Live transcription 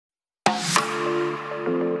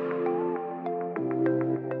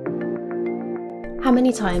How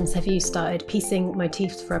many times have you started piecing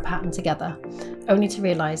motifs for a pattern together, only to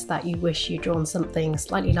realise that you wish you'd drawn something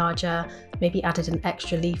slightly larger, maybe added an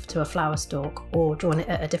extra leaf to a flower stalk, or drawn it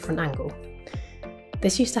at a different angle?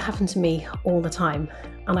 This used to happen to me all the time,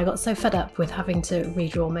 and I got so fed up with having to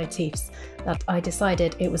redraw motifs that I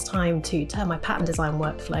decided it was time to turn my pattern design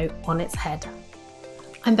workflow on its head.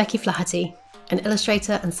 I'm Becky Flaherty, an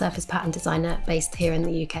illustrator and surface pattern designer based here in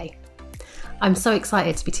the UK. I'm so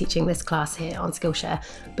excited to be teaching this class here on Skillshare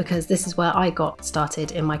because this is where I got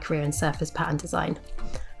started in my career in surface pattern design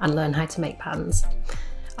and learn how to make patterns.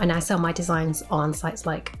 I now sell my designs on sites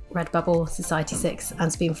like Redbubble, Society6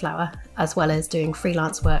 and Spoonflower, as well as doing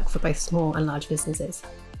freelance work for both small and large businesses.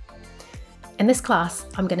 In this class,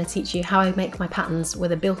 I'm going to teach you how I make my patterns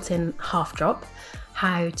with a built-in half drop,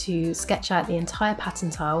 how to sketch out the entire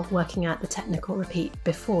pattern tile, working out the technical repeat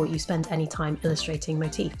before you spend any time illustrating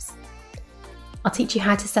motifs. I'll teach you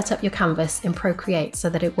how to set up your canvas in Procreate so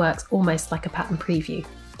that it works almost like a pattern preview.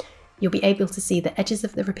 You'll be able to see the edges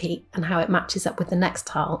of the repeat and how it matches up with the next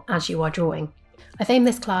tile as you are drawing. I've aimed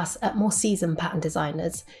this class at more seasoned pattern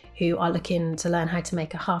designers who are looking to learn how to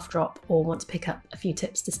make a half drop or want to pick up a few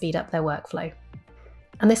tips to speed up their workflow.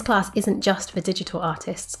 And this class isn't just for digital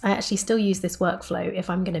artists. I actually still use this workflow if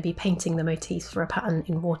I'm going to be painting the motifs for a pattern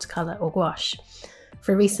in watercolour or gouache.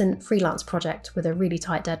 For a recent freelance project with a really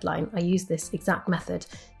tight deadline, I used this exact method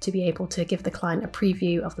to be able to give the client a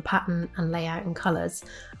preview of the pattern and layout and colours,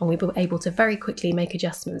 and we were able to very quickly make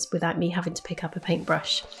adjustments without me having to pick up a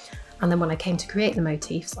paintbrush. And then when I came to create the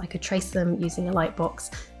motifs, I could trace them using a light box,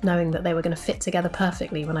 knowing that they were going to fit together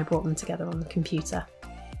perfectly when I brought them together on the computer.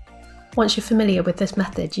 Once you're familiar with this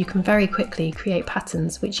method, you can very quickly create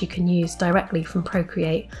patterns which you can use directly from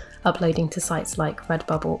Procreate, uploading to sites like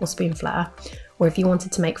Redbubble or Spoonflower, or if you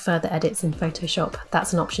wanted to make further edits in Photoshop,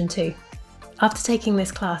 that's an option too. After taking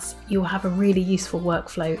this class, you will have a really useful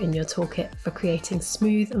workflow in your toolkit for creating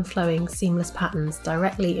smooth and flowing seamless patterns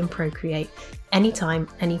directly in Procreate, anytime,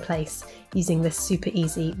 any place, using this super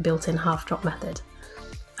easy built-in half drop method.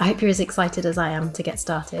 I hope you're as excited as I am to get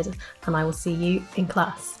started, and I will see you in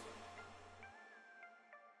class.